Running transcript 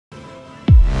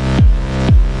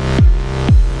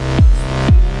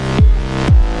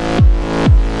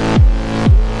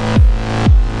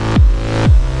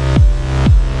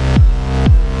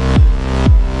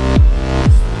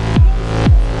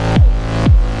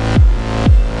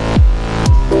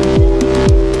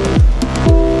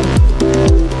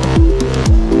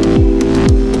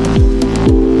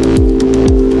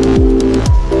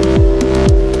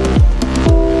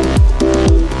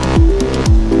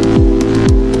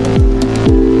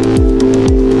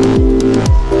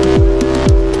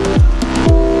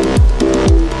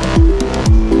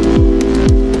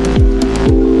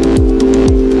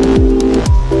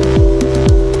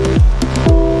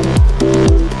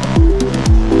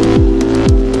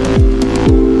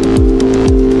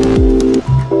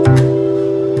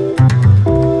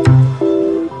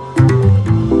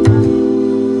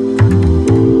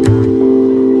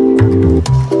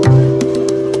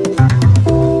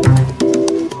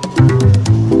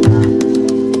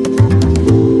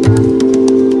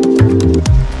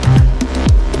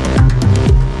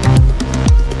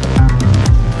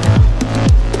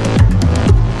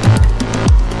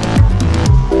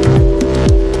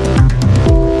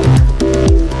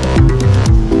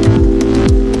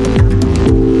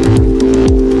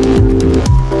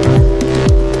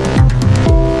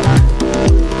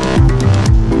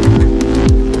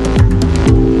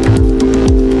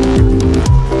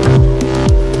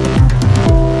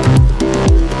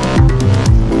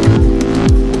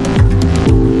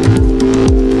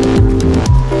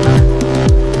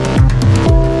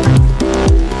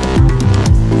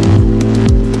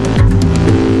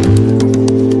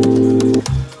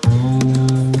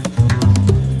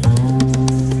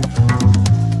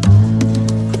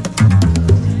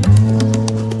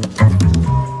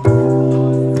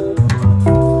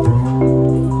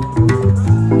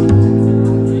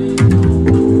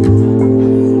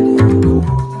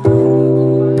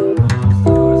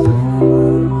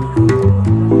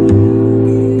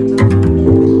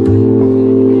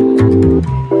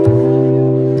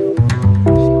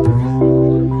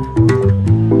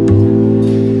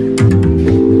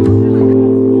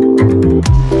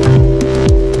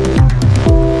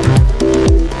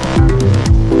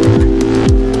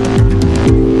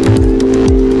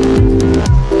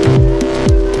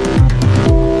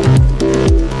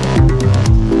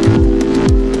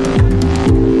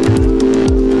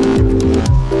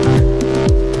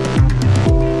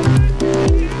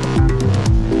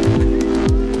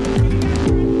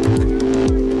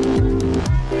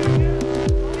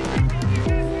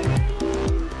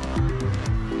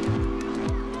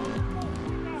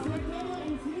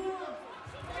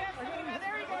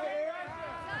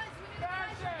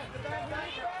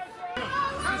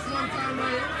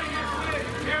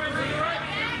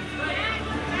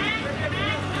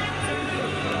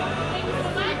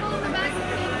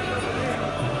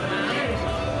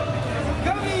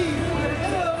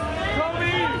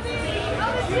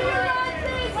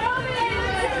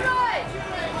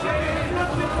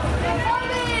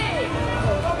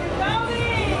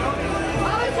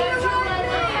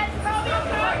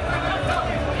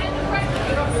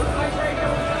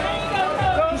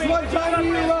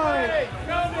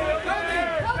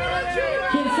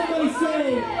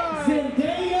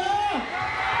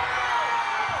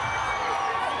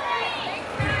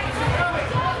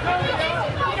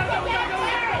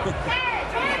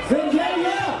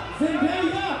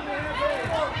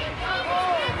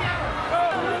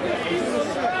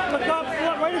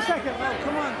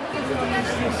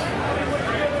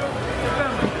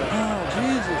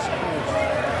Jesus Christ.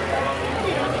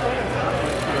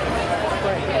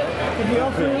 Can you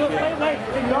all three look? Wait.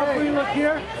 Can you all three look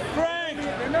here? Frank!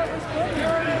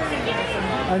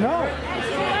 I know.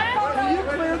 Can you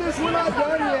clear this? We're not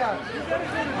done yet.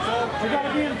 We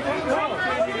gotta be in front row.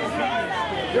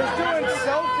 They're doing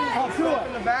selfies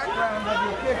in the background of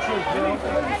your pictures, bro.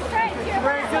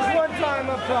 Frank, just one time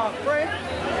up top. Frank,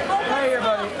 right here,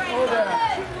 buddy. Hold that.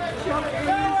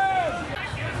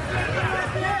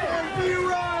 Be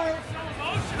right.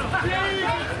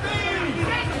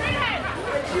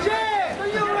 Jake, to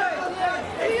your right.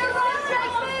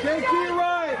 Jake, to your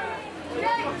right.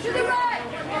 To the right.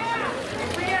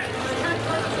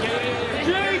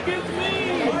 Jake, it's me!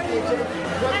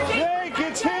 Jake,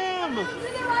 it's him! To the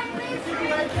right, please.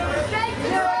 Jake, to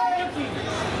the right.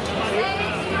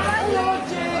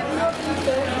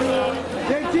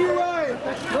 Jake, to your right.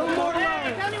 A little more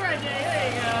right. Tell me right, Jake. There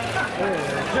you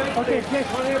go. Okay, Jake.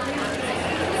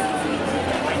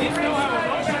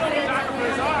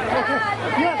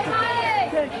 Yes.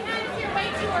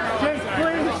 Jake,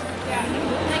 please.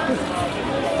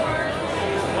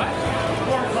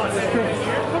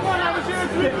 Come on, I was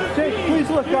here. Jake, please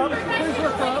look up. Please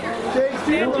look up. Jake,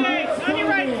 to your right. Jake, on your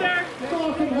right, sir. To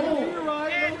your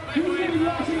right.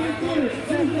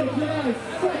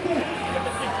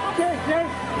 Jake,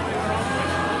 Jake.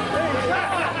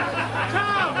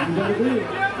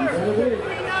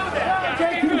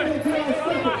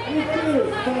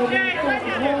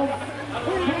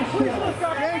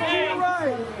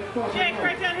 Jake,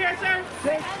 right down here, sir.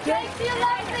 Jake, Jake, to your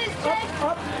right, please, Jake.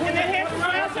 up. And then here,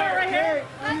 smile, sir, right here.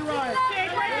 Jake, right.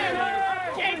 Jake, right down here.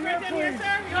 Jake, right down here,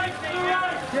 sir.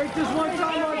 Jake, just one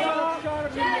time on top.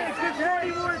 Jake,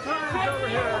 40 more times over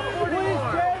here. Please,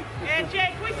 Jake. and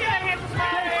Jake, we see that handsome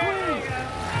smile there.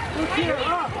 Look here.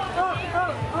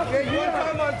 Up Jake, here. one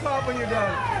time on top when you're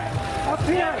done. Up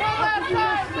here. Go left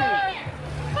side, sir.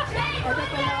 I got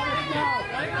the loudest now.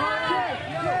 Jake.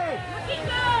 Looking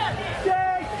good.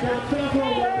 Jake.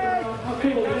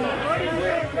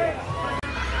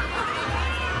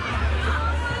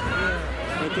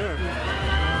 Right there.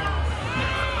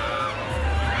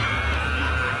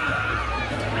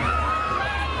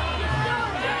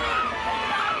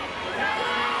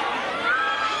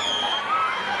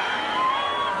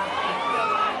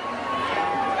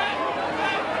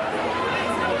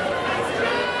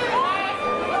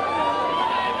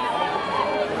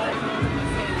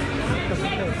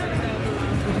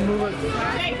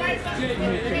 Jake, right side.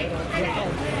 Jake,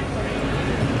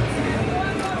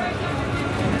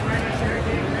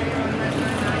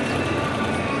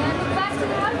 back to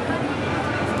the right.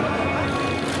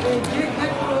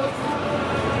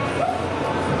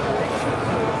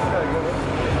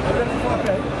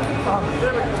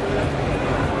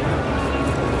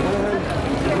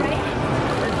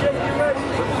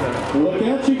 Look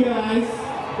at you guys.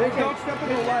 Jake, don't step in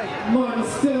the light.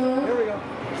 Monster. Here we go.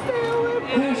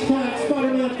 Hashtag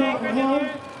Spider-Man Falcon Home.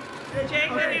 Jake,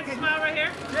 that handsome smile right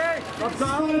here. Jake, up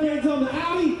top. Spider-Man's on the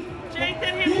alley. Jake,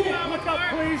 that handsome smile Look with up, her.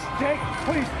 please. Jake,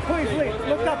 please, Lee.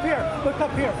 Look up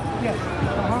here. Yes.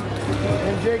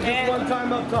 And Jake, just one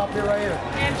time up top here, right here.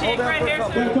 And Jake, Hold that right for a here,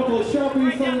 couple. Got a couple of Sharpies,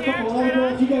 Right down a couple of here.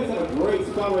 autographs. You guys have a great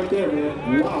spot right there,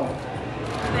 man. Wow.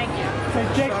 Thank you. Hey,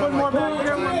 Jake, one more back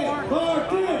here. One more.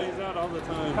 He's out all the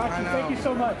time. Gotcha. Thank you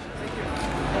so much.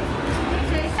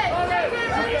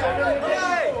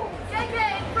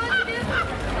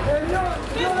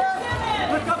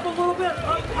 Look up a little bit.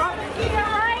 Up.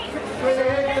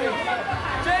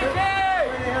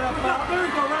 There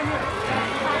you go, right here.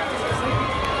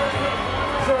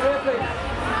 So, Anthony,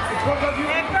 it's one of you.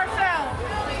 And Garcelle.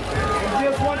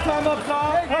 Just one time up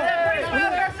top. And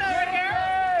Garcelle right here.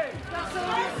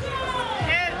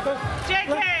 And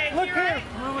JK. Look you here.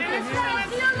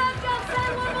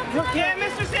 right? And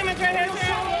Mr. Simmons right here too.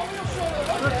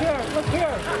 Look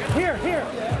here. Here.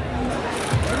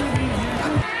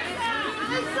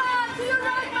 Melissa, to your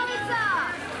right, Melissa.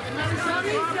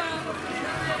 Melissa.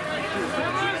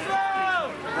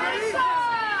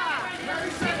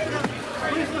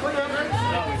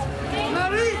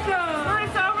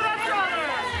 Marissa, over that shoulder.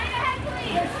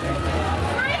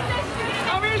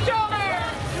 Over your shoulder.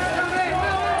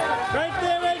 Right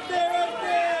there.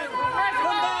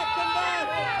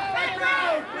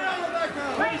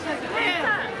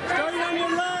 Starting on your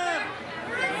left.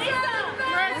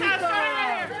 Marissa, starting right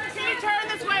here. Can you turn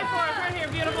this way for us? Right here,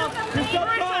 beautiful. Marissa,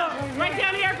 right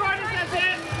down here, gorgeous, that's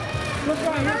it. Look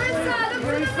right here.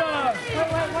 Marissa.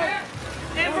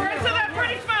 And Marissa, that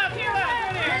pretty smile, to your left,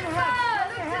 right here. And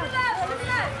Marissa.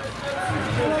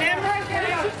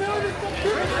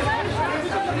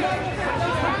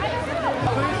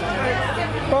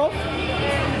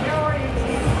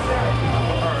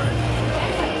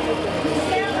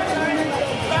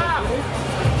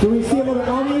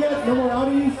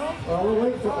 Oh, we're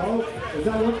waiting for, oh, is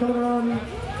that one coming on?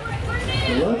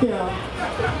 Look out.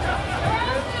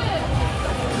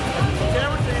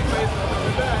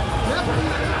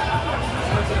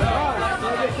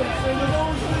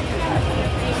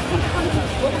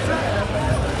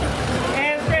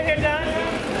 Hands right here, done.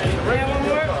 Yeah, one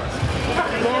more.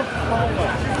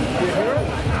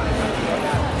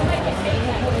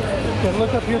 Okay,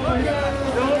 look up here, please.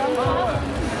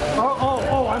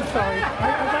 Oh, I'm sorry.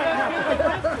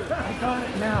 I got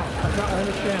it now. I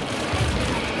understand.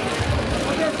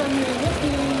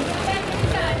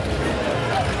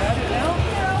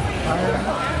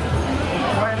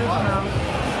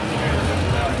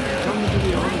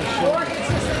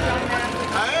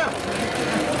 I am.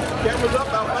 Camera's up,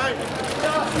 I'll find you.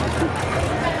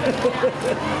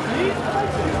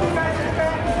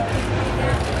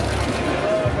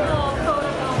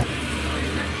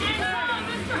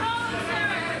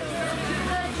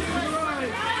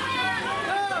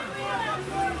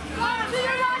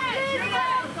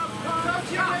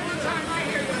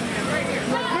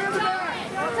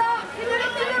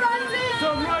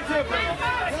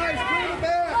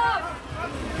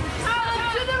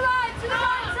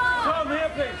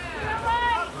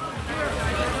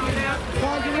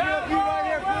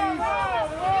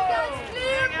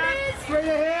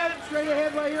 Straight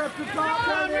ahead right here up to the top.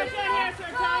 Tom, right down here,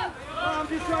 sir, Tom.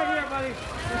 Just right here, buddy.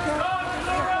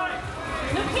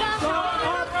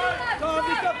 Tom,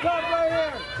 just up top right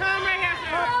here. Tom, right here,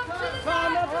 sir.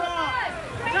 Tom, up top.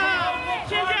 Tom,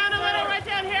 chin down a little, right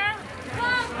down here.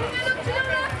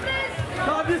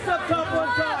 Tom, just up top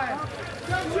one time.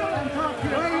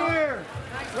 Right here.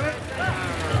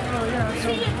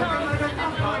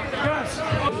 Yes.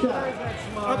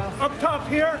 Up top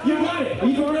here. You got it. Are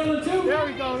you from Maryland too? There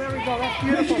we go. That's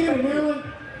beautiful. Michigan and Maryland.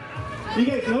 You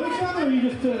guys know each other, or you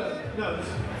just no?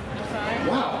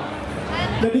 Wow.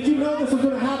 Now, did you know this was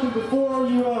going to happen before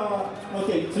you?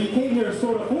 Okay, so you came here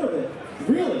sort of for it.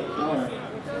 Really? All right.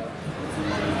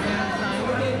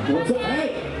 What's up? Hey.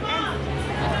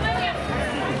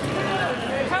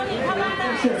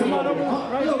 Sure, come on over.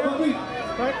 Right Yo, here. puppy.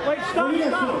 Wait, stop. Where you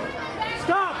guys from?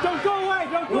 Stop. Don't go away.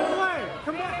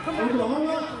 Come on.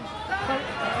 Oklahoma?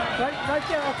 Right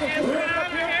there. Okay. Hands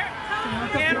right here.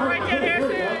 And right down here,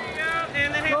 sir. And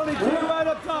then Tony, two right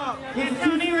up top. and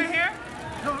Tony right here.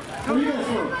 Where you guys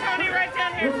from? Tony right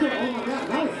down here, Let's go. sir. Oh my God,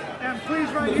 nice. And please,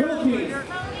 right The here. Philippines.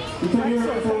 You come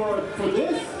here for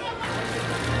this?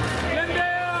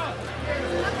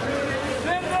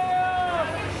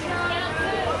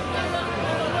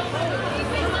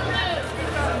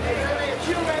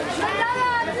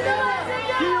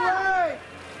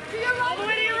 All the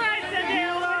way to your right, Sunday.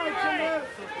 All the way to your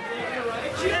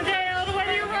right. Sunday, all the way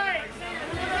to your right.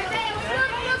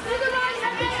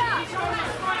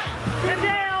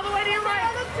 Sunday, all the way to your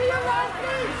right.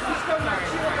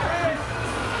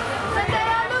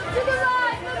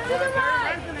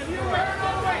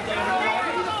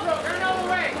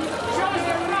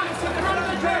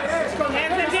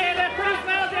 And Sunday, that pretty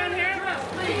smile down here.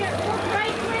 Sunday,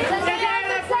 that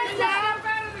pretty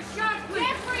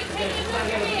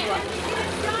smile.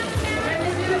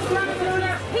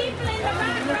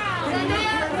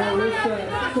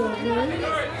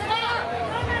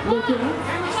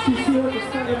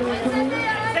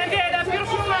 Sunday, that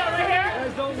beautiful smile right here.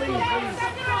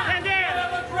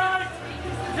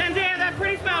 Sunday, that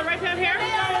pretty smile right down here.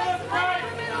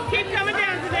 Keep coming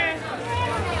down, Sunday.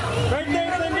 Right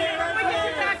there, Sunday, right Get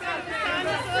your there. back out of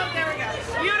the sun. There we go.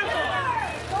 Beautiful.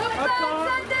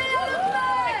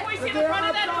 Can we see the front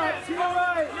of that dress?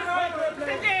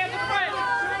 Sunday at the front.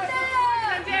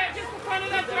 Sunday, just the front of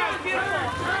that dress. Beautiful.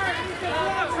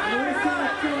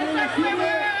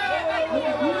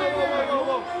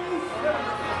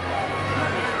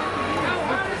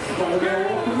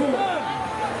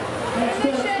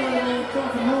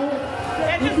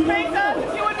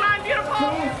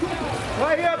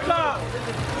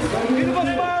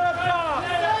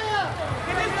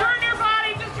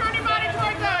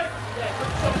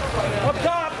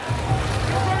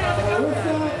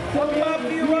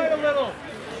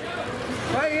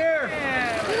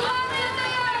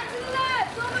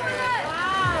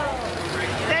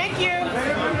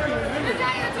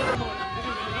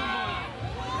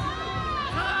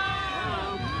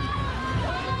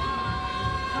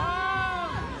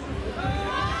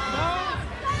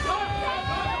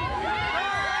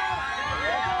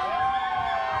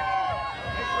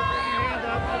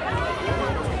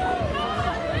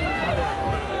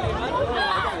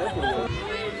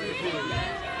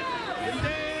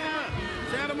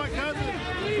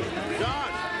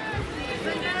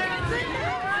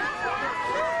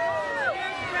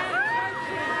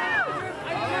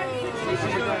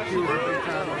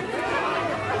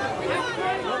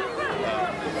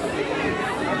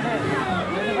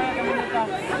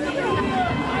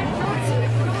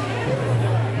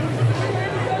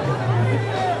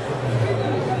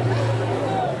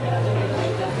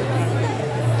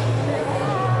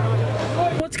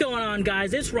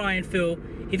 guys, it's Ryan Fu.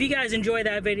 If you guys enjoyed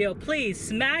that video, please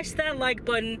smash that like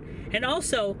button and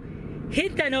also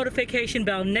hit that notification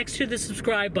bell next to the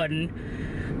subscribe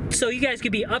button so you guys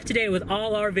can be up to date with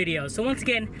all our videos. So once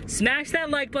again, smash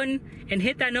that like button and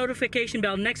hit that notification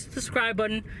bell next to the subscribe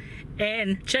button,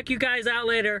 and check you guys out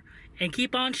later and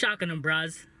keep on shocking them,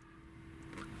 bros.